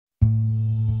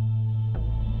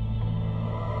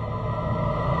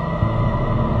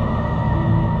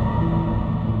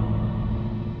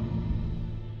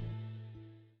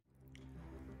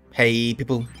Hey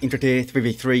people, intro to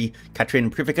 3v3 Catherine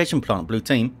Purification Plant, blue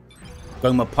team.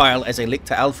 Gomer Pyle as a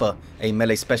Lictor Alpha, a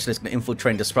melee specialist can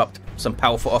infiltrate and disrupt some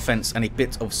powerful offense and a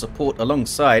bit of support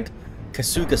alongside.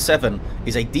 kesuga7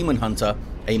 is a Daemonhunter,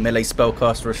 a melee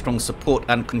spellcaster with strong support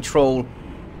and control.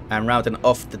 And rounding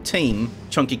off the team,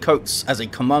 ChunkyCoates as a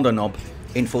Kommando knob,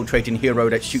 infiltrating hero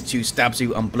that shoots you, stabs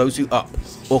you and blows you up.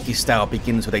 Orky style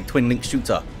begins with a twin link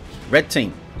shooter. Red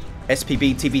team,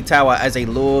 spbttower as a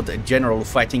Lord General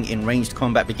fighting in ranged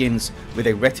combat begins with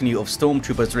a retinue of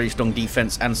stormtroopers, really strong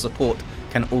defense and support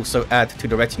can also add to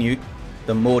the retinue.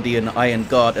 The Mordian Iron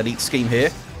Guard elite scheme here,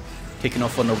 kicking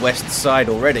off on the west side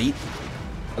already.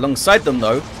 Alongside them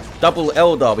though, double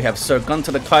Eldar, we have Sir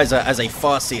Gunter as a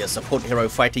Farseer, support hero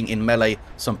fighting in melee,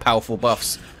 some powerful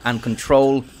buffs and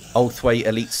control. Ulthway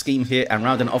elite scheme here, and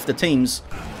rounding off the teams,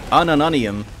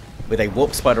 Unununium with a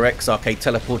Warp Spider Exarch, a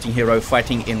teleporting hero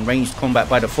fighting in ranged combat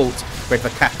by default, great for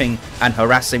capping and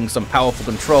harassing, some powerful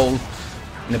control.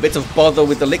 And a bit of bother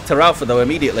with the Lictor Alpha though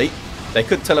immediately. They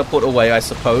could teleport away I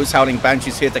suppose. Howling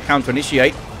Banshee's here to counter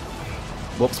initiate.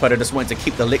 Warp Spider just wanted to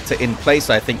keep the Lictor in place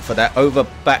I think for that. Over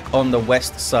back on the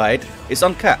west side, it's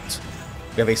uncapped.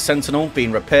 We have a Sentinel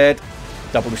being repaired,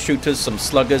 double shooters, some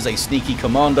sluggers, a sneaky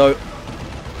Kommando.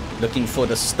 Looking for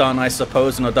the stun I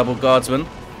suppose and a double guardsman.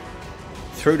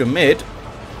 Through the mid,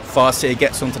 Farseer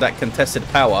gets onto that contested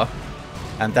power,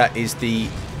 and that is the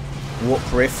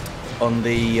Warp Rift on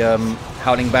the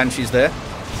Howling Banshees there.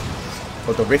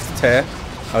 Or the Rift Tear,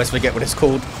 I always forget what it's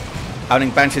called. Howling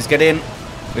Banshees get in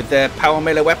with their power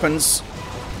melee weapons.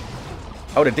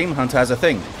 Oh, the Daemonhunter has a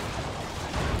thing.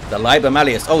 The Liber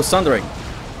Malleus, oh, Sundering,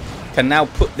 can now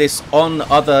put this on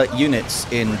other units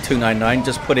in 299.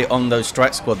 Just put it on those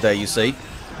strike squad there, you see.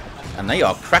 And they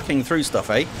are cracking through stuff,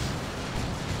 eh?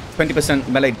 20%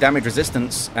 melee damage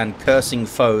resistance and cursing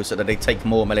foes so that they take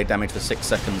more melee damage for 6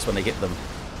 seconds when they hit them.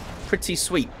 Pretty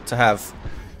sweet to have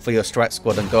for your strat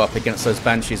squad and go up against those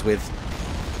Banshees with.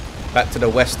 Back to the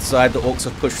west side, the Orks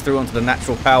have pushed through onto the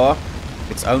natural power.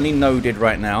 It's only noded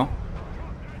right now.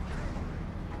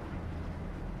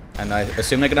 And I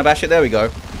assume they're going to bash it. There we go.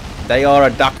 They are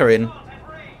a ducker in.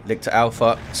 Lictor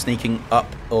Alpha sneaking up,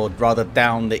 or rather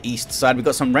down the east side. We've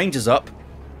got some Rangers up.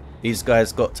 These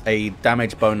guys got a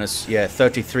damage bonus, yeah,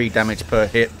 33 damage per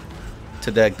hit to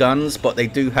their guns, but they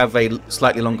do have a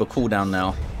slightly longer cooldown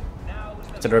now.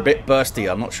 So they're a bit bursty.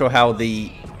 I'm not sure how the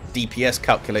DPS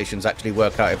calculations actually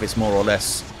work out, if it's more or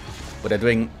less. But they're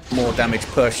doing more damage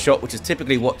per shot, which is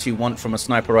typically what you want from a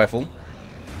sniper rifle.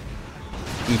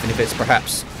 Even if it's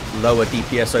perhaps lower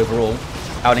DPS overall.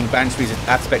 Howling Banshee's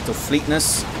aspect of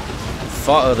fleetness.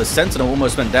 The Sentinel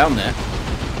almost went down there.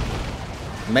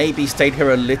 Maybe stayed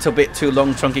here a little bit too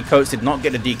long. ChunkyCoates did not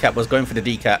get the decap, was going for the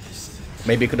decap.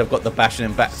 Maybe could have got the bash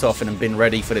and backed off and been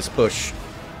ready for this push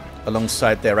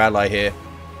alongside their ally here,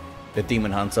 the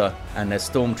Daemonhunter. And their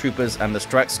Stormtroopers and the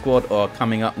Strike Squad are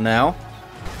coming up now.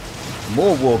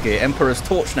 More war gear. Emperor's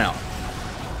Torch now.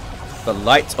 The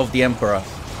Light of the Emperor.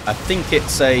 I think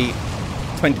it's a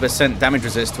 20% damage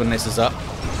resist when this is up.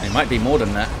 It might be more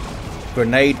than that.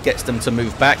 Grenade gets them to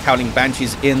move back. Howling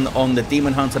Banshees in on the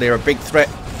Daemonhunter. They're a big threat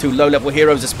to low-level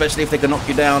heroes, especially if they can knock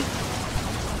you down.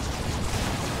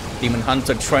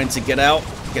 Daemonhunter trying to get out.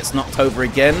 Gets knocked over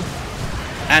again.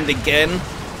 And again.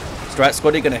 Strat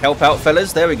Squad, are going to help out,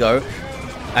 fellas? There we go.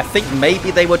 I think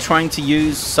maybe they were trying to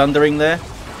use Sundering there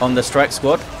on the Strike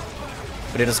Squad.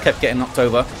 But it just kept getting knocked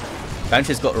over.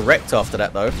 Banshees got wrecked after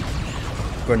that, though.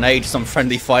 Grenade, some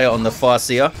friendly fire on the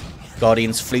Farseer.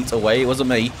 Guardians fleet away. It wasn't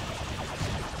me.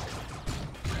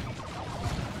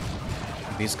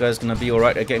 These guys going to be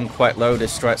alright. They're getting quite low,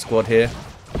 this Strike Squad here.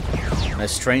 They're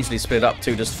strangely split up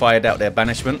too, just fired out their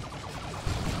banishment.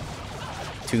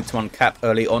 2-to-1 cap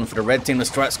early on for the red team. The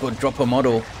Strike Squad drop a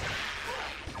model.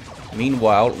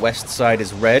 Meanwhile, west side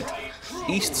is red.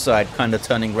 East side kind of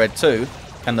turning red too.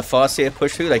 Can the Farseer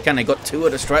push through? They can. They got 2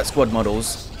 of the Strike Squad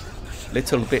models.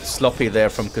 Little bit sloppy there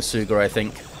from Kesuga, I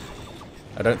think.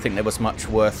 I don't think there was much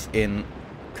worth in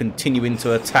continuing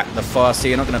to attack the Farseer.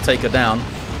 You're not going to take her down.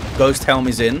 Ghost Helm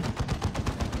is in.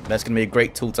 That's going to be a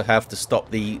great tool to have to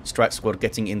stop the Strike Squad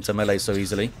getting into melee so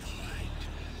easily.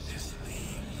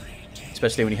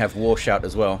 Especially when you have War Shout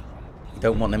as well. You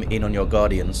don't want them in on your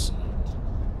Guardians.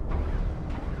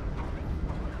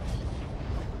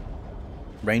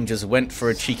 Rangers went for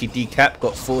a cheeky decap,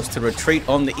 got forced to retreat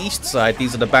on the east side.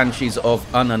 These are the Banshees of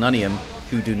Unununium,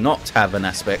 who do not have an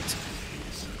aspect.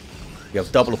 You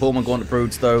have double Hormagaunt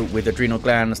Broods though with Adrenal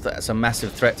Glands. That's a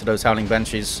massive threat to those Howling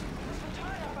Banshees.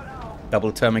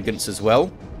 Double Termagants as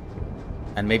well.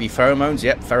 And maybe Pheromones.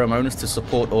 Yep, Pheromones to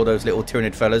support all those little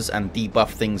Tyranid fellas and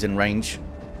debuff things in range.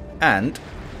 And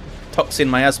Toxin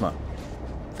Miasma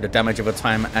for the damage over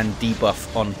time and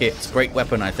debuff on hits. Great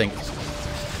weapon, I think.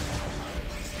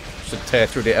 Should tear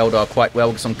through the Eldar quite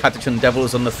well. Some Catachan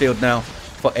Devils on the field now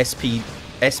for spbttower.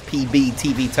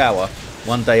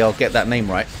 One day I'll get that name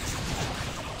right.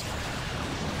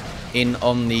 In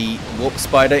on the Warp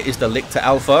Spider is the Lictor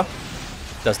Alpha.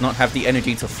 Does not have the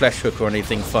energy to flesh hook or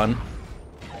anything fun.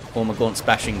 Hormagaunt's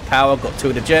bashing power. Got 2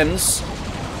 of the gens.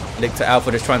 Lictor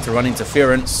Alpha just trying to run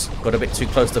interference. Got a bit too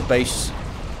close to base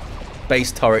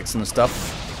turrets and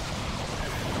stuff.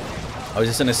 Oh, is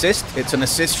this an assist? It's an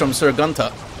assist from Sir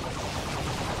Gunter.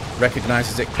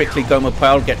 Recognizes it quickly. Gomer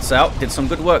Pyle gets out. Did some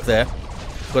good work there.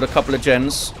 Got a couple of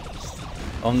gens.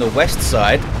 On the west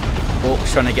side,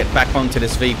 Orks trying to get back onto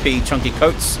this VP.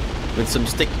 ChunkyCoates with some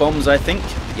stick bombs, I think.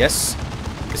 Yes.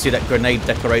 You can see that grenade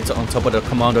decorator on top of the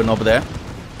commando knob there.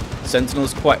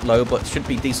 Sentinel's quite low, but should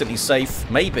be decently safe.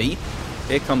 Maybe.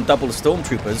 Here come double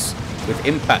stormtroopers with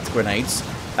impact grenades.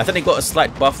 I think they got a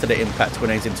slight buff to the impact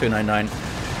grenades in 299.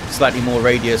 Slightly more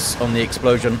radius on the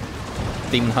explosion.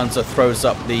 Daemonhunter throws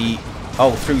up the...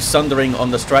 Oh, threw Sundering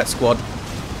on the Strat Squad.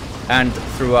 And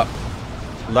threw up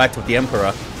Light of the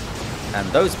Emperor. And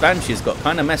those Banshees got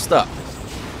kind of messed up.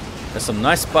 There's some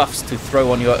nice buffs to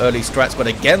throw on your early strats. But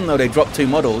again, though, they dropped 2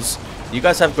 models. You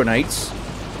guys have grenades.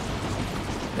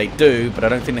 They do, but I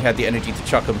don't think they had the energy to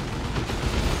chuck them.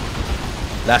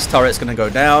 Last turret's going to go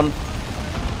down.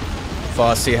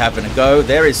 Farseer having a go.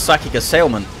 There is Psychic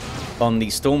Assailment on the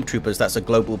Stormtroopers. That's a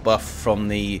global buff from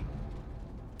the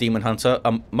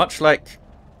Daemonhunter. Much like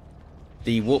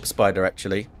the Warp Spider,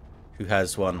 actually, who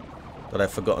has one that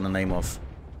I've forgotten the name of.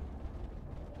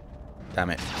 Damn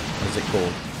it. What is it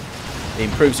called? It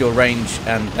improves your range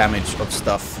and damage of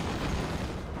stuff.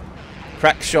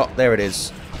 Crack Shot. There it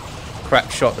is. Crack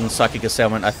Shot and Psychic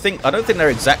Assailment. I don't think they're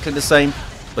exactly the same,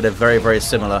 but they're very, very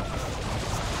similar.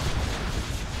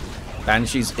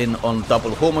 Banshee's in on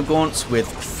double Hormagaunts with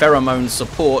Pheromone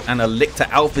support, and a Lictor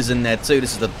Alpha's in there too.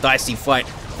 This is a dicey fight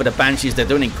for the Banshees. They're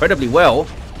doing incredibly well.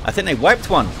 I think they wiped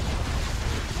one.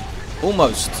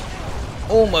 Almost.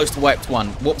 Almost wiped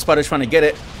one. Warp Spider's trying to get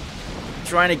it.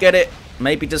 Trying to get it.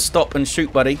 Maybe just stop and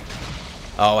shoot, buddy.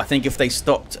 Oh, I think if they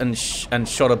stopped and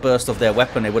shot a burst of their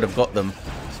weapon, they would have got them.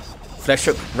 Flesh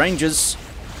Hook Rangers.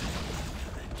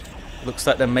 Looks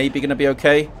like they're maybe going to be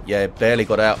okay. Yeah, barely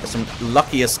got out. Some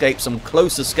lucky escapes, some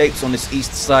close escapes on this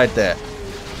east side there.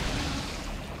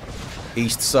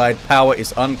 East side power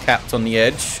is uncapped on the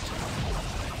edge.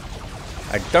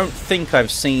 I don't think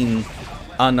I've seen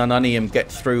Unununium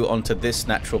get through onto this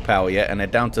natural power yet, and they're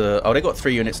down to... Oh, they got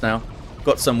 3 units now.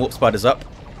 Got some Warp Spiders up.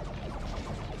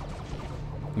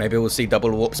 Maybe we'll see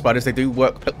double Warp Spiders. They do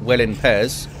work well in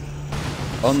pairs.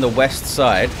 On the west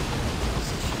side,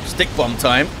 stick bomb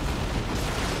time.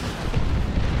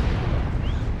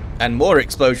 And more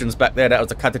explosions back there. That was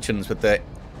the Catachans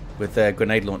with their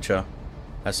grenade launcher.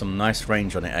 Has some nice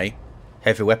range on it, eh?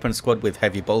 Heavy weapon squad with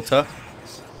heavy bolter.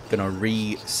 Gonna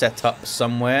reset up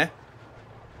somewhere.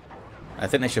 I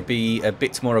think they should be a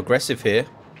bit more aggressive here.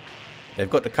 They've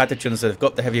got the Catachans, they've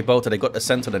got the heavy bolter, they've got the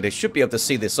Sentinel. They should be able to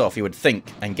see this off, you would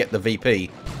think, and get the VP.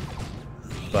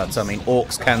 But, I mean,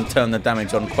 Orks can turn the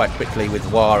damage on quite quickly with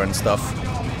War and stuff.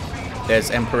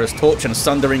 There's Emperor's Torch and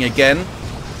Sundering again,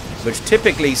 which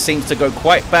typically seems to go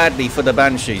quite badly for the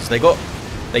Banshees. They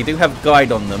do have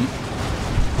Guide on them.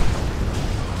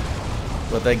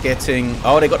 But they're getting...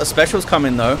 Oh, they got the specials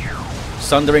coming, though.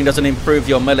 Sundering doesn't improve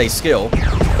your melee skill.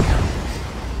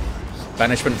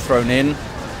 Banishment thrown in.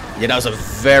 Yeah, that was a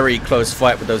very close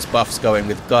fight with those buffs going,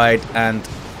 with Guide and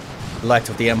Light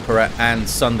of the Emperor and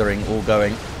Sundering all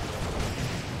going.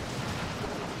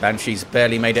 Banshees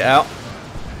barely made it out.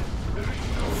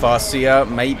 Farseer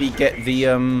maybe get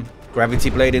the Gravity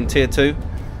Blade in tier 2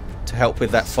 to help with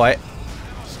that fight.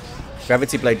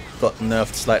 Gravity Blade got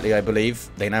nerfed slightly, I believe.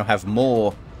 They now have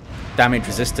more damage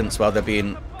resistance while they're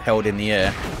being held in the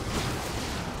air.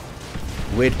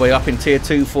 Weird way up in tier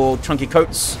 2 for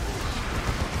ChunkyCoates.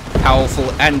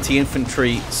 Powerful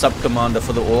anti-infantry sub-commander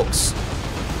for the Orks.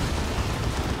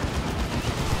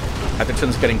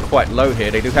 Catachan's getting quite low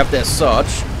here. They do have their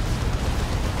Sarge.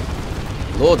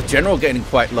 Lord General getting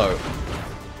quite low.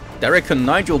 Derek and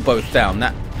Nigel both down.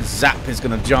 That zap is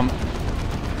going to jump.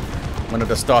 One of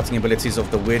the starting abilities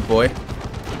of the Weird Boy.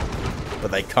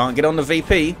 But they can't get on the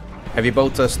VP. Heavy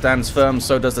Bolter stands firm.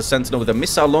 So does the Sentinel with a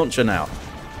missile launcher now.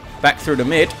 Back through the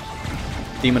mid.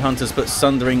 Daemonhunters put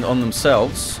Sundering on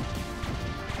themselves.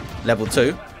 Level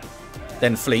 2.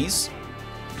 Then flees.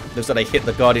 Looks like they hit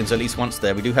the Guardians at least once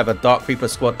there. We do have a Dark Reaper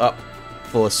squad up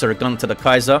for Sir Gunter the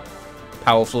Kaiser.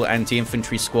 Powerful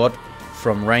anti-infantry squad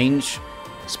from range.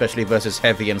 Especially versus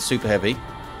heavy and super heavy.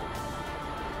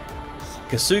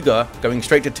 Kesuga going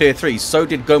straight to tier 3. So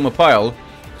did Gomer Pyle.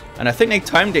 And I think they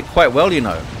timed it quite well, you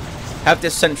know. Have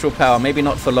this central power, maybe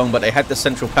not for long, but they had the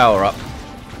central power up.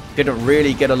 Didn't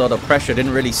really get a lot of pressure,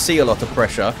 didn't really see a lot of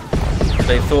pressure.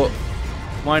 They thought,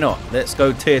 why not? Let's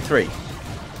go tier 3.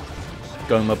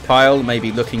 Gomer Pyle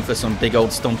maybe looking for some big old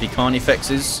stompy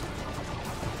Carnifexes.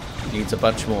 Needs a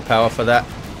bunch more power for that.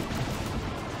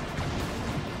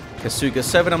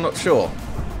 kesuga7, I'm not sure.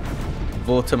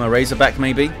 Vortimer Razorback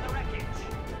maybe.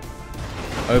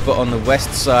 Over on the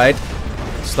west side,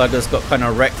 Slugger's got kind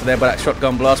of wrecked there by that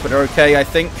shotgun blast, but they're okay, I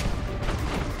think.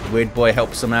 Weird Boy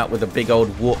helps them out with a big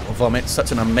old warp vomit.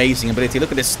 Such an amazing ability.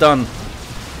 Look at this stun.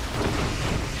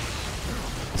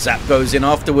 Zap goes in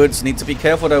afterwards. Need to be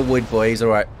careful though, Weird Boy. He's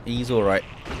alright. He's alright.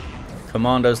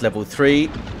 Commando's level 3.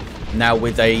 Now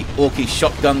with a Orky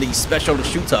shotgun, the special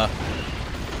shooter.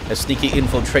 A sneaky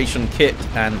infiltration kit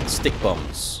and stick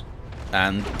bombs.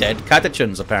 And dead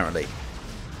catechins, apparently.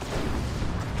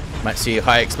 Might see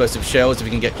high explosive shells if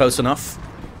we can get close enough.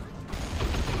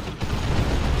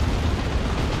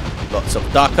 Lots of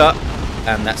Daka.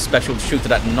 And that special shooter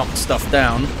that knocked stuff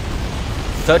down.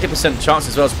 30% chance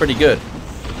as well is pretty good.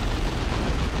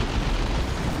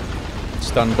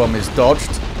 Stun bomb is dodged.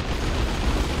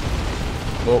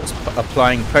 Orks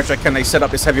applying pressure. Can they set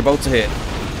up this heavy bolter here?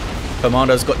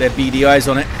 Commando's got their BDIs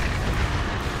on it.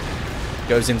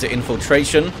 Goes into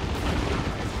infiltration.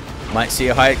 Might see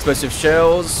a high explosive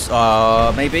shells.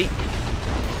 Maybe.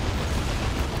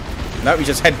 No, we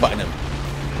just headbutting them.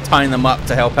 Tying them up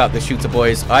to help out the shooter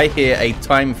boys. I hear a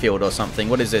time field or something.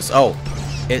 What is this? Oh,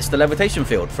 it's the levitation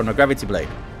field from the gravity blade.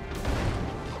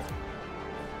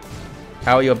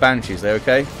 How are your banshees? They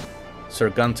okay? Sir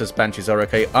Gunter's banshees are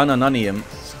okay. Unununium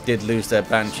did lose their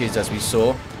banshees, as we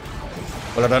saw.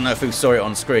 Well, I don't know if we saw it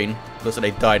on screen. Looks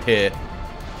like they died here.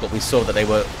 But we saw that they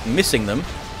were missing them.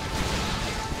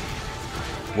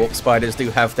 Warp Spiders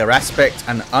do have their aspect,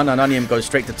 and Unununium goes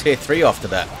straight to tier 3 after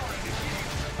that.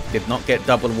 Did not get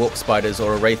double Warp Spiders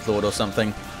or a Wraith Lord or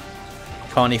something.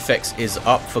 Carnifex is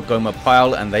up for Gomer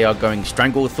Pyle, and they are going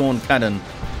Stranglethorn Cannon.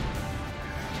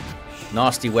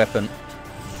 Nasty weapon.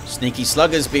 Sneaky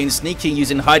Sluggers being sneaky,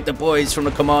 using Hide the Boys from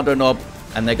the Commando knob,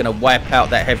 and they're going to wipe out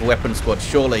that heavy weapon squad,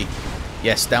 surely.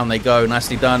 Yes, down they go.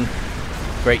 Nicely done.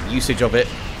 Great usage of it.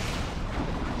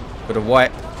 Got a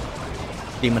wipe.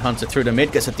 Daemonhunter through the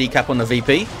mid, gets a decap on the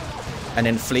VP, and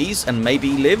then flees and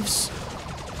maybe lives.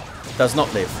 Does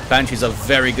not live. Banshees are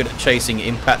very good at chasing.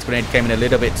 Impact Grenade came in a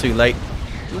little bit too late.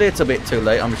 Little bit too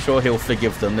late. I'm sure he'll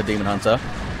forgive them, the Daemonhunter.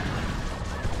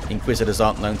 Inquisitors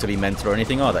aren't known to be mental or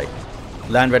anything, are they?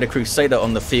 Land Raider Crusader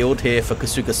on the field here for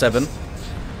kesuga7.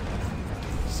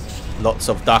 Lots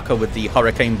of Daka with the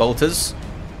Hurricane Bolters.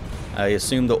 I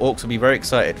assume the Orks will be very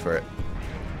excited for it.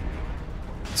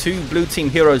 2 blue team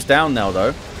heroes down now,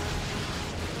 though.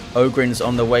 Ogrin's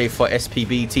on the way for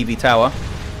spbttower.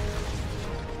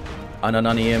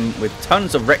 Unununium with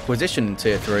tons of requisition in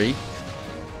tier 3.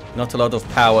 Not a lot of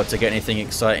power to get anything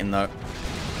exciting, though.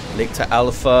 Lictor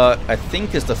Alpha, I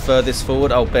think, is the furthest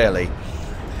forward. Oh, barely.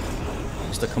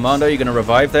 Mr. Kommando, you're going to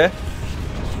revive there?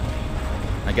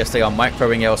 I guess they are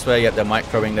microing elsewhere. Yep, they're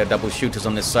microing their double shooters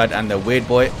on this side and their Weird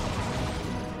Boy.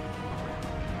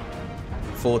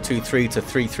 423 to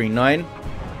 339.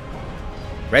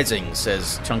 Rezzing,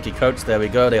 says ChunkyCoates. There we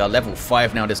go. They are level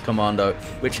 5 now, this Commando,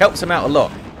 which helps them out a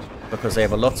lot because they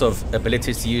have a lot of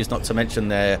abilities to use, not to mention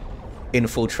their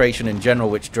infiltration in general,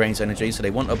 which drains energy, so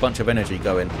they want a bunch of energy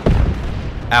going.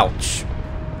 Ouch.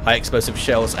 High explosive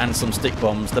shells and some stick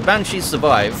bombs. The Banshees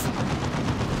survive.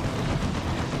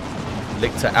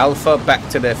 Lictor Alpha back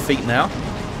to their feet now.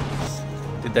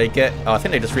 Did they get... Oh, I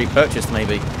think they just repurchased,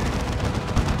 maybe.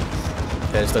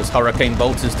 There's those Hurricane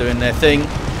Bolters doing their thing.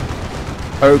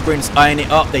 Ogrin's eyeing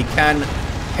it up. They can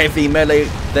heavy melee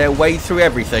their way through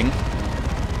everything.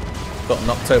 Got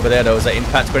knocked over there. There was that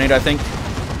impact grenade, I think.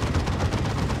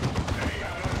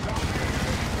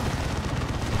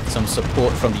 Some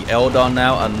support from the Eldar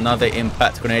now. Another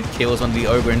impact grenade kills on the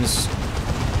Ogryns.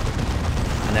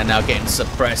 And they're now getting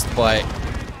suppressed by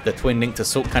the Twin Linked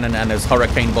Assault Cannon and those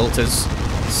Hurricane Bolters.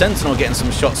 Sentinel getting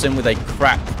some shots in with a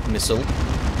crack missile.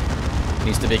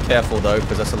 Needs to be careful though,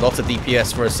 because that's a lot of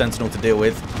DPS for a Sentinel to deal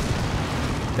with.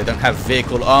 They don't have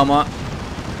vehicle armor,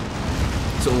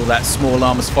 so all that small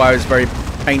armor's fire is very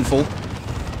painful.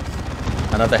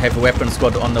 Another heavy weapon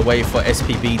squad on the way for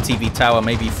spbttower,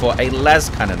 maybe for a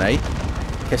las cannon, eh?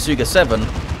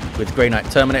 kesuga7 with Grey Knight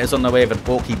Terminators on the way, with an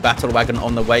Orky battle wagon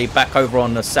on the way, back over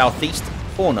on the southeast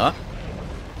corner.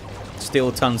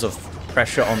 Still tons of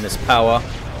pressure on this power.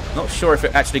 Not sure if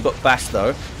it actually got bashed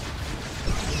though.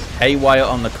 Haywire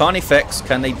on the Carnifex.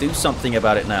 Can they do something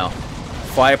about it now?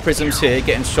 Fire Prisms here,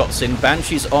 getting shots in.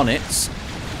 Banshees on it.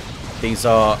 These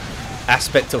are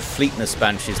aspect of fleetness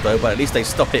Banshees though, but at least they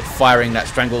stop it firing that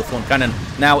Stranglethorn Cannon.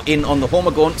 Now in on the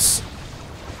Hormagaunts.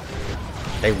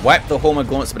 They wiped the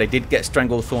Hormagaunts, but they did get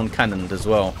Stranglethorn Cannoned as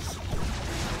well.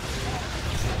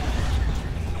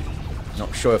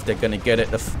 Not sure if they're going to get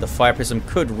it. The Fire Prism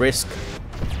could risk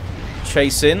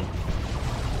chase in.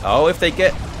 Oh, if they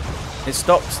get it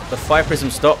stopped. The Fire Prism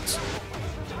stopped.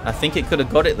 I think it could have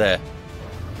got it there.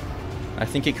 I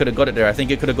think it could have got it there. I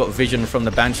think it could have got vision from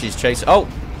the Banshees chase. Oh,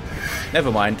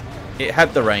 never mind. It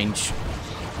had the range.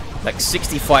 Like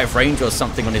 65 range or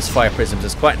something on his Fire Prisms.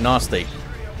 It's quite nasty.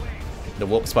 The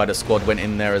Warp Spider squad went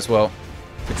in there as well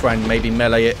to try and maybe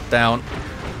melee it down.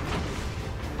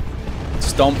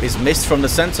 Stomp is missed from the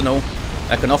Sentinel.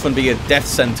 That can often be a death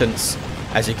sentence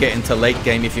as you get into late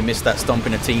game if you miss that Stomp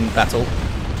in a team battle.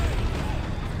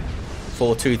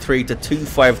 4-2-3 to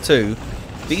 2-5-2.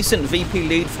 Decent VP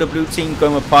lead for the blue team.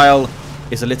 Gomer Pyle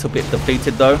is a little bit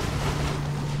depleted though.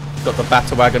 Got the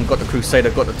Battle Wagon, got the Crusader,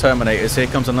 got the Terminators. Here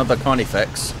comes another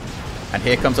Carnifex. And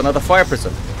here comes another Fire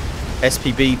Prism.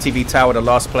 spbttower, the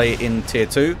last play in Tier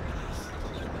 2.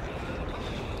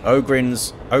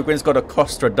 Ogren's got a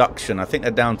cost reduction. I think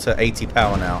they're down to 80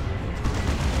 power now.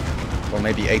 Or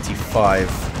maybe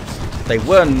 85. They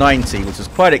were 90, which is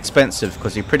quite expensive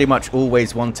because he pretty much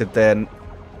always wanted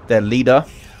their leader,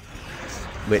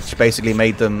 which basically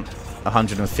made them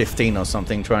 115 or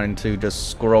something. Trying to just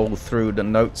scroll through the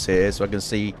notes here so I can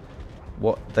see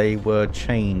what they were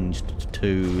changed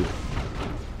to.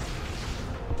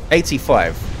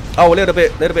 85. Oh, a little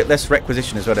bit less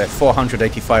requisition as well. They're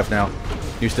 485 now.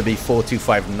 Used to be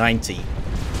 42590.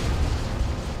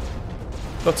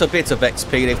 Got a bit of XP.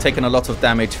 They've taken a lot of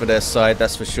damage for their side,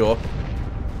 that's for sure.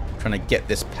 Trying to get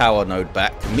this power node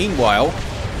back. Meanwhile,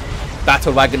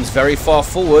 Battle Wagon's very far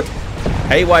forward.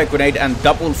 Haywire Grenade and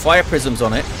double Fire Prisms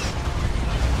on it.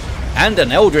 And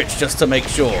an Eldritch just to make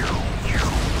sure.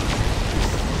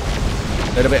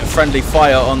 A little bit of friendly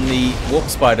fire on the Warp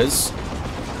Spiders.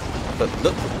 But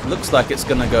looks like it's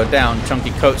going to go down.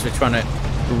 ChunkyCoates are trying to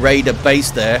raid a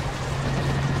base there.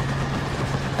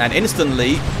 And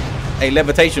instantly, a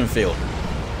levitation field.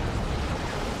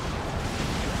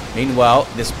 Meanwhile,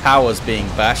 this power's being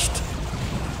bashed.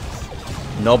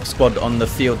 Nob squad on the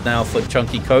field now for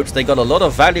ChunkyCoates. They got a lot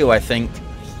of value, I think,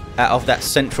 out of that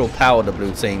central power, the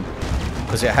blue team.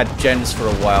 Because it had gens for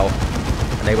a while.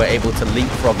 And they were able to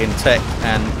leapfrog in tech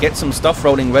and get some stuff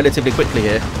rolling relatively quickly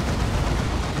here.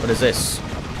 What is this?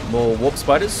 More Warp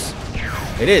Spiders?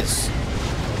 It is.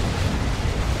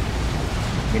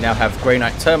 We now have Grey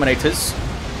Knight Terminators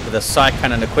with a Psy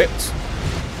Cannon equipped.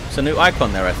 It's a new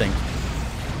icon there, I think.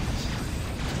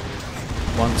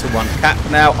 1-to-1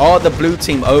 cap now. Oh, the blue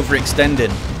team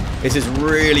overextending. This is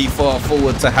really far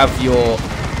forward to have your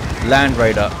Land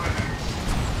Raider.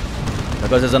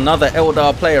 Because there's another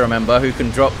Eldar player, remember, who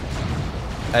can drop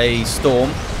a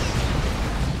Storm.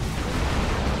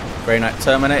 Grey Knight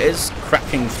Terminators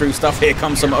cracking through stuff. Here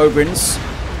comes some Ogrins.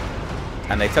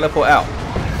 And they teleport out.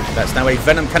 That's now a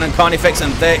Venom Cannon Carnifex,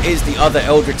 and there is the other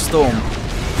Eldritch Storm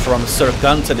from Sir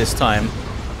Gunter this time.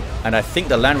 And I think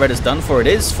the Land Raider's done for. It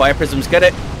is. Fire Prisms get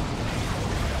it.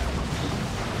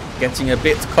 Getting a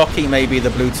bit cocky, maybe, the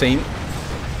blue team.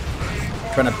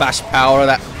 Trying to bash power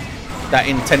that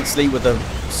intensely with a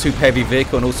super heavy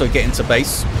vehicle and also get into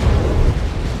base.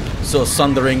 Sort of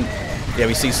sundering. Yeah,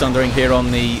 we see sundering here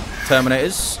on the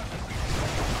Terminators.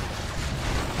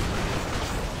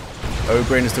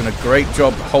 Ogrin is doing a great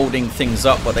job holding things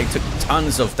up, but they took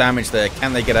tons of damage there.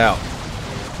 Can they get out?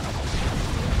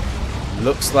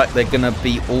 Looks like they're going to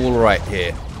be all right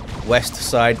here. West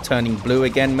side turning blue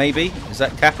again, maybe? Is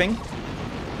that capping?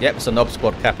 Yep, it's a Nob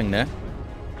squad capping there.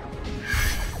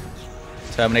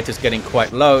 Terminator's getting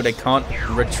quite low. They can't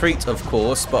retreat, of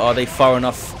course, but are they far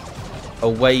enough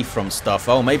away from stuff?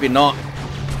 Oh, maybe not.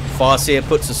 Farseer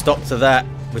puts a stop to that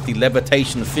with the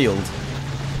levitation field.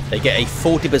 They get a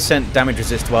 40% damage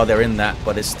resist while they're in that,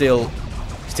 but it's still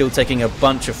taking a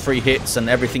bunch of free hits and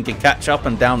everything can catch up,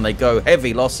 and down they go.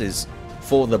 Heavy losses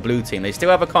for the blue team. They still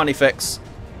have a Carnifex.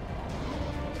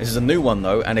 This is a new one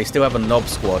though, and they still have a Nob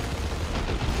squad.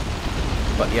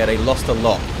 But yeah, they lost a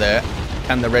lot there.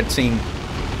 Can the red team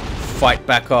fight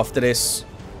back after this?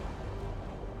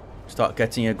 Start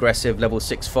getting aggressive. Level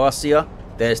 6 Farseer.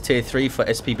 There's tier 3 for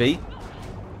SPB.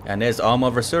 And there's Armor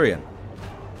of Rasurian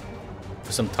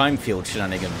for some time field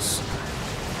shenanigans.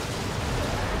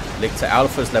 Lictor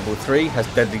Alpha's level 3, has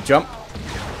deadly jump.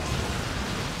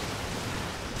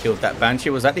 Killed that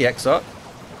Banshee. Was that the Exarch?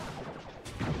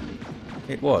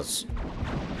 It was.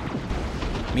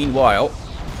 Meanwhile,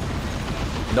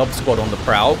 Nob squad on the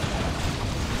prowl.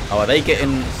 Oh, are they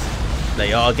getting...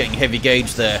 They are getting heavy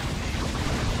gauge there.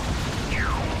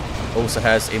 Also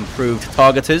has improved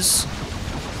targeters.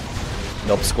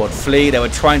 Nob squad flee. They were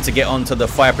trying to get onto the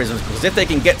fire prisms, because if they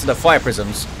can get to the fire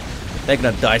prisms, they're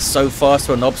going to die so fast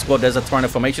to a Nob squad. There's a Tyranids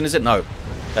formation, is it? No.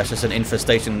 That's just an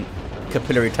infestation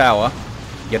capillary tower.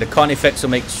 Yeah, the Carnifex will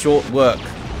make short work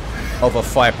of a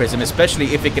fire prism,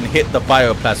 especially if it can hit the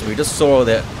bioplasma. We just saw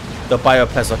that the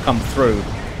bioplasma come through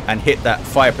and hit that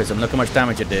fire prism. Look how much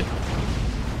damage it did.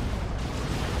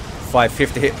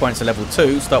 550 hit points at level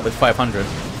 2. Start with 500.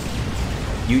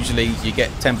 Usually you get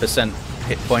 10%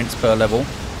 hit points per level.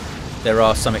 There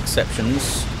are some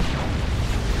exceptions.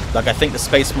 Like I think the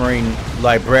Space Marine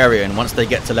Librarian, once they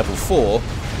get to level 4,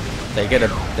 they get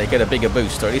a bigger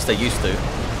boost, or at least they used to.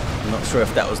 I'm not sure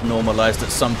if that was normalized at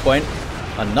some point.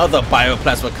 Another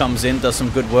bioplasma comes in, does some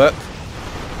good work.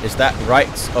 Is that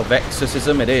Rites of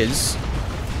Exorcism? It is.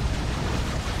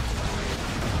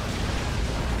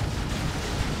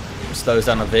 Slows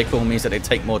down a vehicle, means that they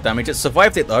take more damage. It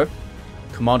survived it though.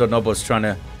 Kommando Nob was trying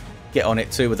to get on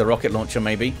it too with a rocket launcher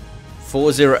maybe.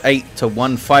 408 to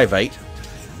 158.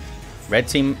 Red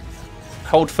team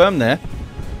hold firm there.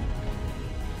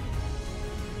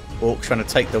 Orcs trying to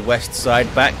take the west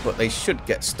side back, but they should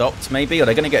get stopped maybe. Or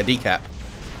they're going to get a decap.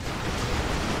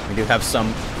 We do have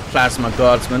some plasma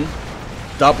guardsmen.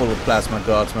 Double plasma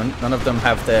guardsmen. None of them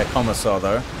have their commissar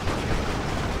though.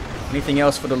 Anything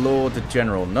else for the Lord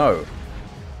General? No.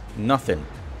 Nothing.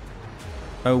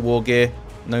 No war gear.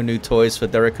 No new toys for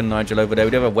Derek and Nigel over there.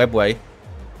 We do have a webway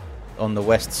on the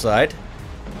west side.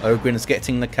 Ogren's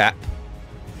getting the cap.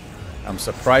 I'm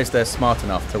surprised they're smart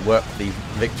enough to work the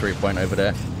victory point over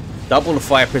there. Double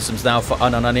fire prisms now for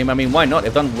Unununium. I mean, why not?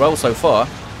 They've done well so far.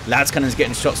 Ladskannon's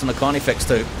getting shots on the Carnifex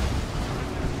too.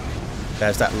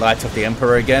 There's that light of the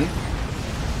Emperor again.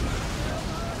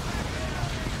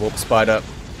 Warp Spider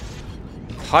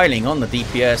piling on the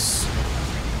DPS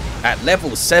at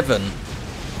level 7.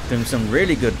 Doing some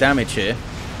really good damage here.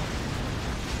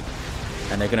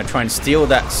 And they're going to try and steal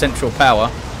that central power.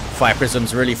 Fire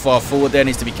prisms really far forward there.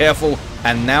 Needs to be careful.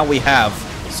 And now we have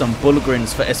some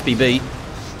Bullgrins for SBB.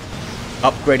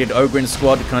 Upgraded Ogrin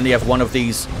squad. You can only have one of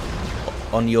these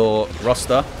on your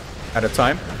roster at a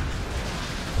time.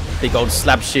 Big old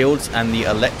slab shields and the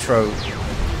electro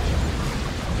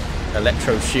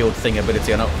shield thing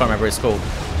ability. I can't remember what it's called.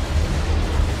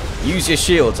 Use your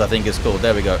shields, I think it's called.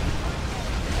 There we go.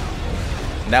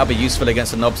 That'll be useful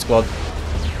against a Nob squad.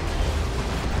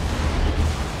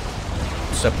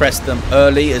 Suppress them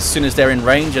early as soon as they're in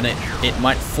range, and it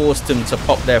might force them to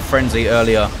pop their frenzy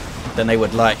earlier than they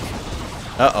would like.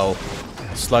 Uh-oh.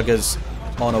 Sluggers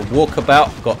on a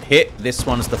walkabout. Got hit. This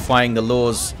one's defying the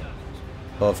laws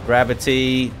of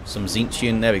gravity. Some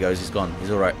Zinchian. There he goes. He's gone.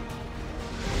 He's alright.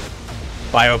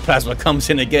 Bioplasma comes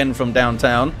in again from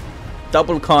downtown.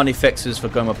 Double Carnifexes for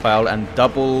Gomer Pyle and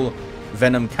double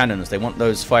Venom Cannons. They want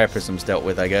those fire prisms dealt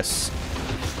with, I guess.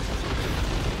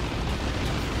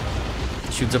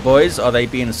 Shooter boys, are they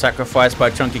being sacrificed by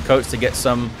ChunkyCoates to get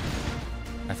some...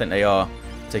 I think they are.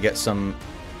 To get some...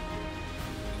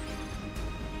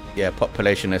 Yeah,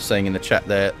 population. They're saying in the chat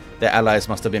there. Their allies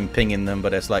must have been pinging them,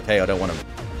 but it's like, hey, I don't want them.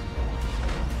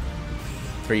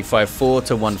 354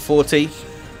 to 140.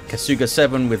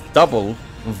 kesuga7 with double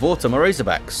Vortimer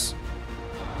Razorbacks.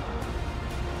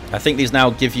 I think these now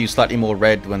give you slightly more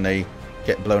red when they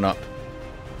get blown up.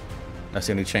 That's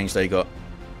the only change they got.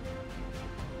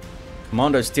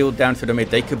 Kommando still down to the mid.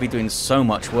 They could be doing so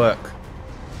much work.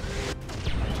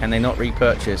 Can they not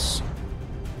repurchase?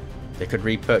 They could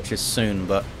repurchase soon,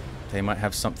 but they might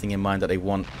have something in mind that they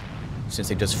want since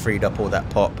they just freed up all that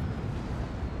pop.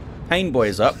 Painboy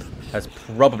is up. Has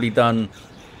probably done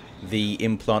the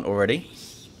implant already.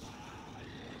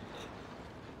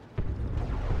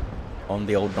 On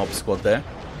the old Nob squad there.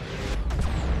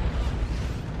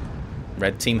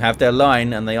 Red team have their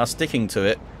line and they are sticking to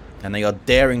it. And they are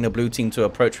daring the blue team to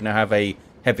approach when they have a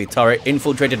heavy turret.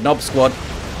 Infiltrated Nob squad.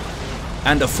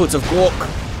 And a foot of walk.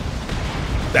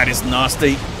 That is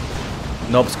nasty.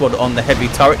 Nob squad on the heavy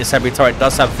turret. This heavy turret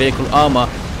does have vehicle armor,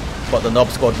 but the Nob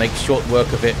squad makes short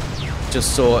work of it.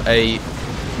 Just saw a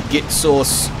Git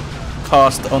source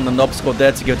cast on the Nob squad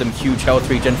there to give them huge health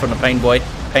regen from the Painboy.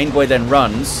 Painboy then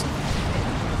runs.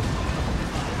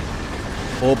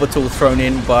 Orbital thrown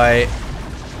in by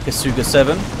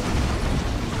kesuga7.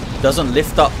 Doesn't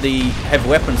lift up the heavy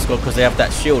weapon squad because they have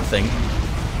that shield thing,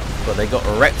 but they got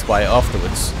wrecked by it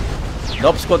afterwards.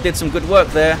 Nob squad did some good work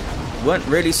there. Weren't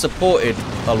really supported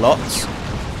a lot,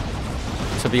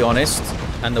 to be honest.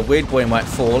 And the weird boy might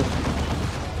fall.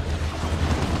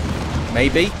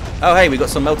 Maybe. Oh, hey, we got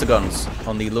some melter guns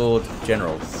on the Lord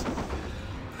General.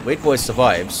 Weird Boy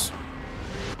survives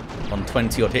on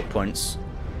 20 odd hit points.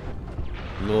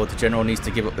 Lord General needs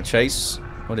to give up the chase.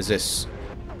 What is this?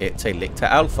 It's a Lictor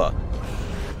Alpha.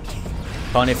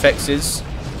 Carnifexes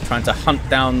trying to hunt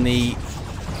down the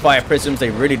Fire Prisms.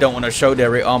 They really don't want to show their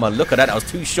rear armor. Look at that. That was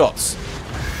 2 shots.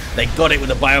 They got it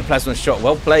with a Bioplasma shot.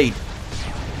 Well played.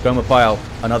 Gomer Pyle.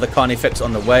 Another Carnifex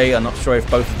on the way. I'm not sure if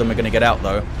both of them are going to get out,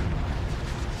 though.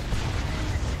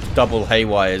 Double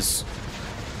Haywires.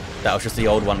 That was just the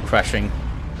old one crashing.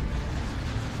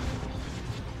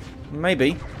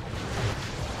 Maybe.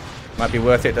 Might be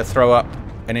worth it to throw up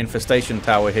an infestation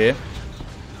tower here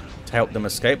to help them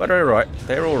escape. But they're alright.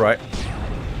 They're alright.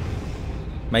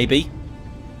 Maybe.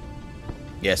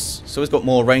 Yes. So it's got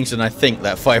more range than I think,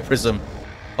 that Fire Prism.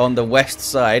 On the west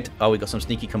side. Oh, we got some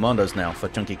sneaky commandos now for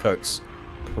ChunkyCoates.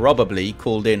 Probably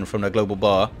called in from the global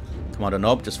bar. Commander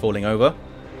Knob just falling over.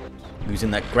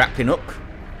 Using that grappling hook.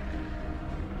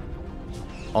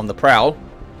 On the prowl.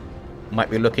 Might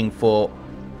be looking for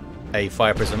a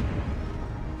Fire Prism.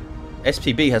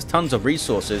 SPB has tons of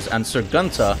resources and Sir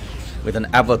Gunter with an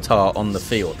avatar on the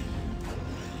field.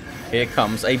 Here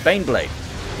comes a Baneblade.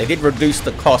 They did reduce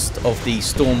the cost of the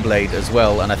Stormblade as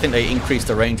well, and I think they increased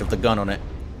the range of the gun on it.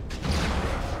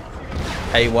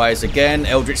 Haywires again.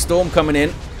 Eldritch Storm coming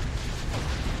in.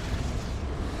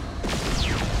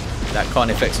 That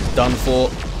Carnifex is done for.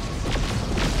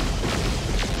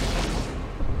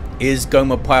 Is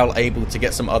Gomer Pyle able to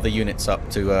get some other units up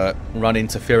to run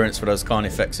interference for those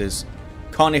Carnifexes?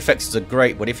 Carnifexes are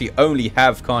great, but if you only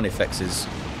have Carnifexes,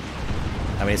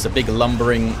 I mean, it's a big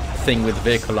lumbering thing with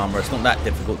vehicle armor. It's not that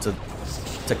difficult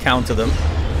to counter them.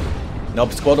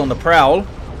 Knob Squad on the prowl.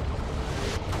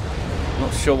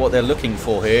 Not sure what they're looking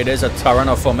for here. There's a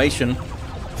Tyranids formation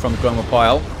from Gomer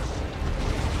Pyle.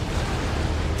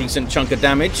 Decent chunk of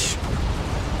damage.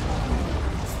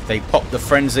 They pop the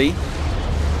Frenzy.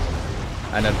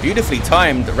 And a beautifully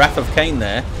timed Wrath of Cain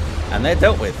there. And they're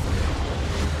dealt with.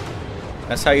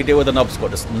 That's how you deal with a Knob Squad.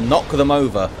 Just knock them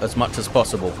over as much as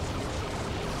possible.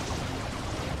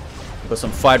 Got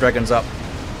some Fire Dragons up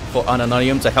for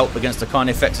Unununium to help against the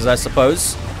Carnifexes, I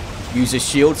suppose. Uses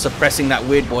shield, suppressing that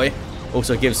Weird Boy.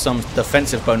 Also gives some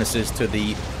defensive bonuses to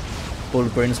the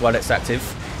Bullgrins while it's active.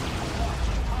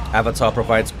 Avatar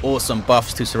provides awesome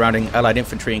buffs to surrounding allied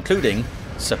infantry, including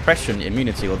suppression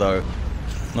immunity, although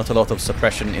not a lot of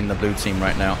suppression in the blue team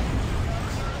right now.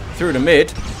 Through the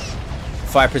mid,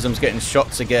 Fire Prism's getting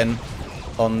shots again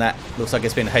on that. Looks like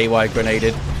it's been Haywire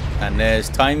grenaded. And there's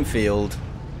Time Field.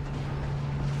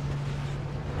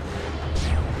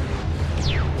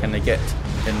 Can they get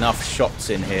enough shots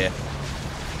in here?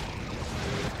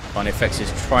 Carnifex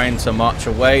is trying to march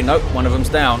away. Nope, one of them's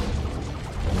down.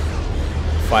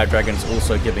 Fire Dragons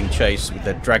also giving chase with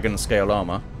their dragon scale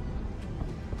armor.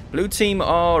 Blue team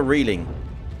are reeling.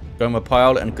 Gomer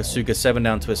Pyle and kesuga7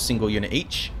 down to a single unit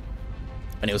each.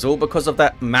 And it was all because of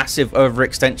that massive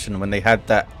overextension when they had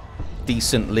that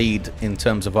decent lead in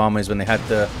terms of armies, when they had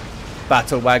the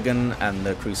Battle Wagon and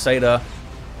the Crusader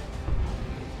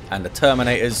and the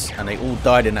Terminators, and they all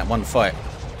died in that one fight.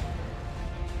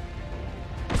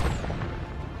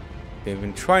 They've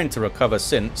been trying to recover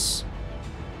since.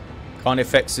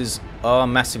 Carnifexes are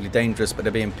massively dangerous, but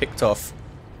they're being picked off.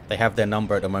 They have their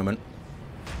number at the moment.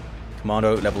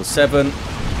 Kommando level 7.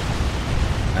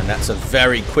 And that's a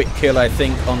very quick kill, I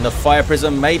think, on the Fire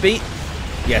Prism, maybe?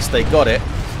 Yes, they got it.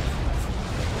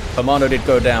 Kommando did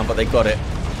go down, but they got it.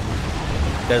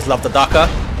 There's Love the Ducker.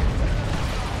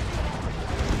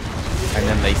 And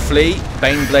then they flee.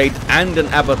 Baneblade and an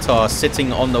Avatar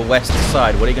sitting on the west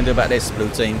side. What are you going to do about this, blue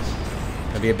team?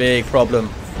 Gonna be a big problem.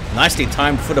 Nicely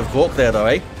timed foot of Gork there, though,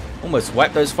 eh? Almost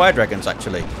wiped those Fire Dragons,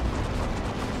 actually.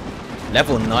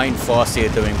 Level 9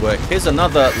 Farseer doing work. Here's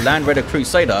another Land Raider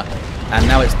Crusader. And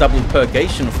now it's double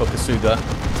purgation for Kesuga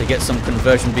to get some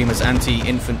conversion beamers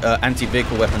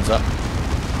anti-vehicle weapons up.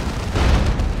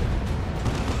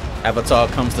 Avatar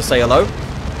comes to say hello.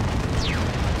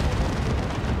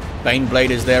 Baneblade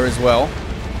is there as well.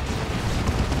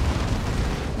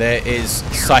 There is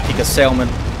Psychic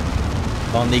Assailment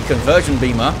on the conversion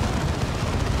beamer.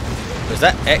 Was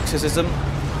that Exorcism?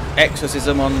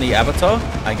 Exorcism on the Avatar?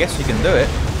 I guess you can do it.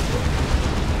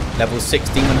 Level 6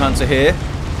 Daemonhunter here.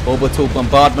 Orbital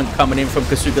Bombardment coming in from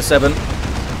kesuga7.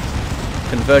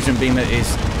 Conversion beamer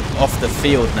is off the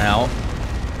field now.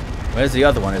 Where's the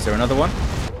other one? Is there another one?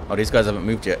 Oh, these guys haven't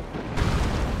moved yet.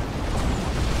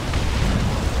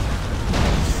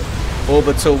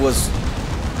 Orbital was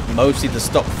mostly to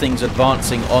stop things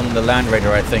advancing on the Land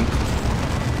Raider, I think.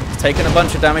 It's taken a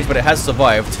bunch of damage, but it has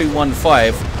survived.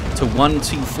 215 to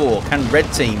 124. Can Red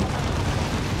Team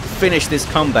finish this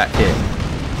comeback here?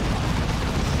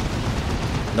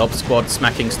 Nob squad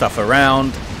smacking stuff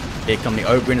around. Here come the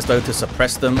Ogrins though to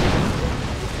suppress them.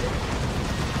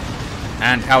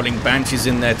 And Howling Banshees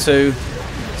in there too.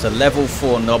 It's a level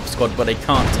 4 Nob squad, but they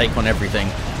can't take on everything.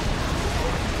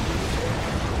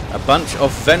 A bunch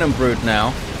of Venom Brood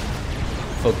now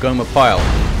for Gomer Pyle.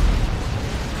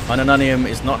 Unununium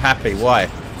is not happy. Why?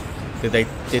 Did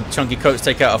ChunkyCoates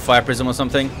take out a Fire Prism or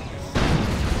something?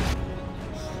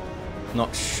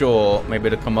 Not sure. Maybe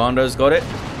the Commando's got it.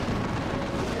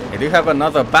 They do have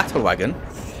another Battle Wagon.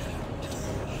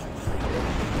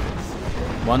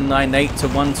 198 to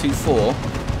 124.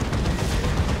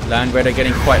 Land Raider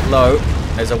getting quite low.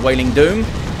 There's a Wailing Doom.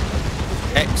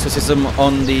 Exorcism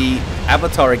on the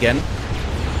Avatar again.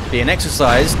 Being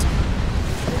exercised.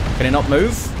 Can it not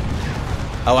move?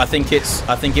 Oh, I think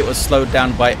it was slowed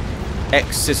down by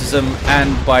Exorcism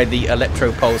and by the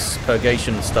Electropulse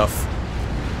Purgation stuff.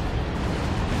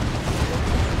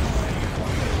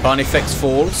 Carnifex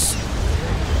falls.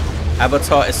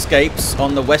 Avatar escapes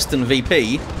on the Western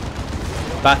VP.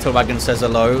 Battle Wagon says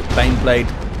hello. Baneblade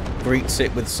greets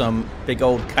it with some big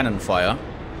old cannon fire.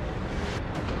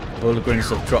 Bullgrins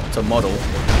have dropped a model.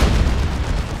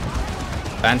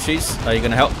 Banshees, are you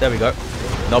going to help? There we go.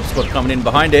 Nob squad coming in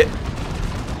behind it.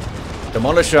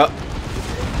 Demolisher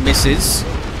misses.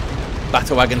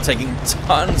 Battle Wagon taking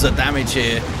tons of damage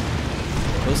here.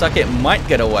 Looks like it might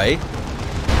get away.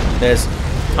 There's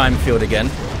Time Field again.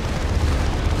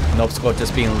 Nob squad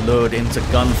just being lured into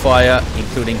gunfire,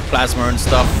 including plasma and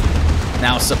stuff.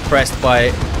 Now suppressed by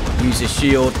Use Your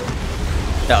Shield.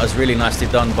 That was really nicely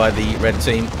done by the red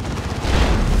team.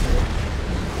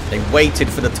 They waited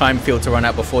for the Time Field to run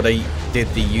out before they did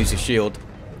the Use Your Shield,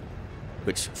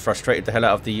 which frustrated the hell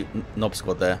out of the Nob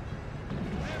squad there.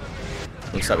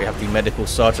 Looks like we have the Medical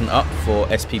Sergeant up for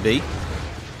SPB.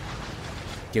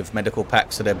 Give medical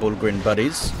packs to their Bullgrin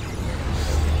buddies.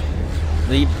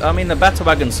 The Battle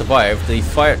Wagon survived.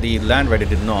 The Land Raider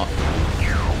did not.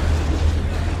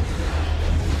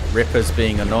 Rippers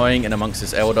being annoying and amongst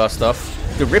this Eldar stuff.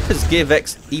 Do Rippers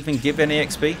even give any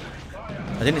XP?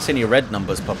 I didn't see any red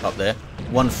numbers pop up there.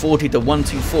 140 to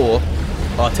 124.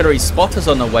 Artillery spotters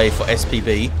on the way for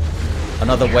SPB.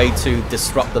 Another way to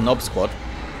disrupt the Nob squad.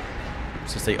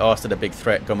 Since they asked it a big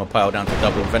threat, Gomer Pyle down to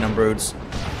double Venom Broods.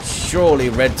 Surely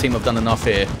red team have done enough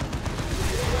here.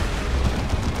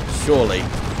 Surely.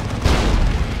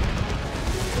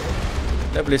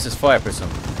 Level is Fire Prism.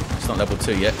 It's not level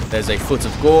 2 yet. There's a Foot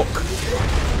of Gork.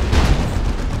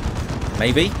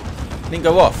 Maybe. Didn't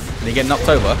go off. Did he get knocked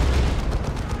over?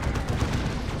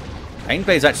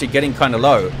 Painblade's actually getting kind of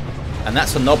low. And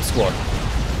that's a Nob squad.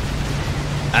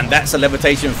 And that's a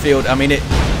levitation field. I mean, it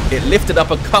lifted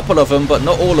up a couple of them, but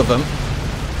not all of them.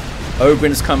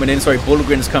 Ogrin's coming in. Sorry,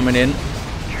 Bullgrin's coming in.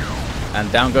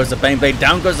 And down goes the Baneblade.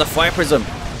 Down goes the Fire Prism.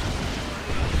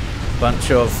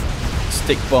 Bunch of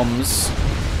stick bombs.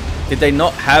 Did they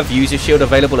not have Use Your Shield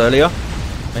available earlier?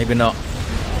 Maybe not.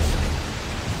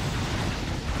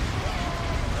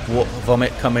 Warp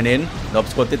Vomit coming in. Nob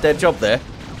squad did their job there.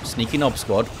 Sneaky Nob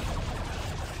squad.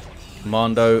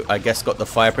 Kommando, I guess, got the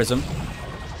Fire Prism.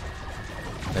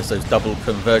 There's those double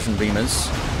conversion beamers.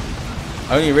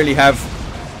 Only really have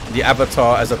the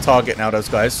Avatar as a target now, those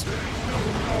guys.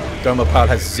 Gomer Pyle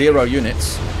has 0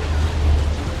 units.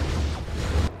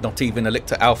 Not even a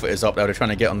Lictor Alpha is up there. They're trying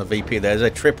to get on the VP. There's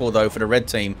a triple, though, for the red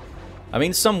team. I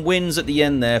mean, some wins at the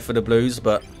end there for the Blues,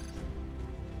 but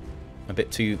a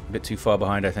bit too far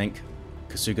behind, I think.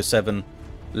 kesuga7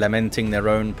 lamenting their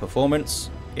own performance.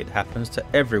 It happens to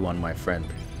everyone, my friend.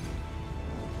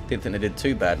 Didn't think they did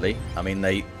too badly. I mean,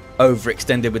 they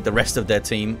overextended with the rest of their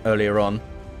team earlier on,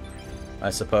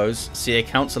 I suppose. CA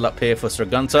Council up here for Sir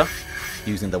Gunter,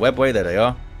 using the webway. There they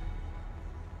are.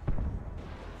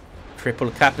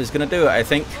 Triple cap is going to do it, I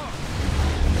think.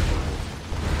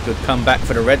 Good comeback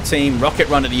for the red team. Rocket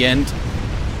run at the end.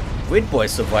 Widboy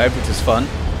survived, which is fun.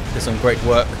 Did some great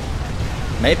work.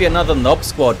 Maybe another Nob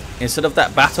squad. Instead of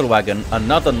that Battle Wagon,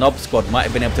 another Nob squad might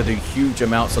have been able to do huge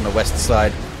amounts on the west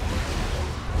side.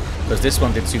 Because this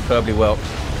one did superbly well.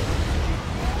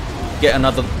 Get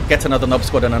another Nob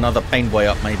squad and another Painboy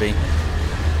up, maybe.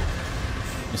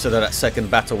 Instead of that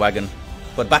second Battle Wagon.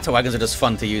 But Battle Wagons are just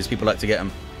fun to use. People like to get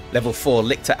them. Level 4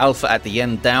 Lictor Alpha at the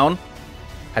end down.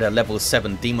 Had a level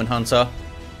 7 Daemonhunter.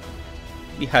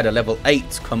 We had a level 8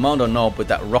 Kommando Nob with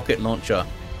that rocket launcher,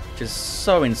 which is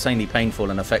so insanely painful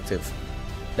and effective.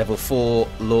 Level 4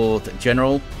 Lord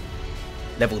General.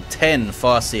 Level 10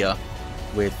 Farseer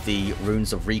with the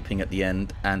Runes of Reaping at the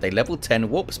end. And a level 10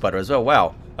 Warp Spider as well.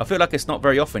 Wow. I feel like it's not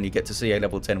very often you get to see a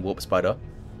level 10 Warp Spider.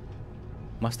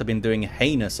 Must have been doing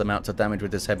heinous amounts of damage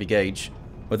with this heavy gauge.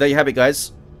 Well, there you have it,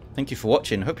 guys. Thank you for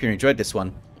watching, hope you enjoyed this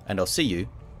one, and I'll see you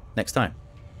next time.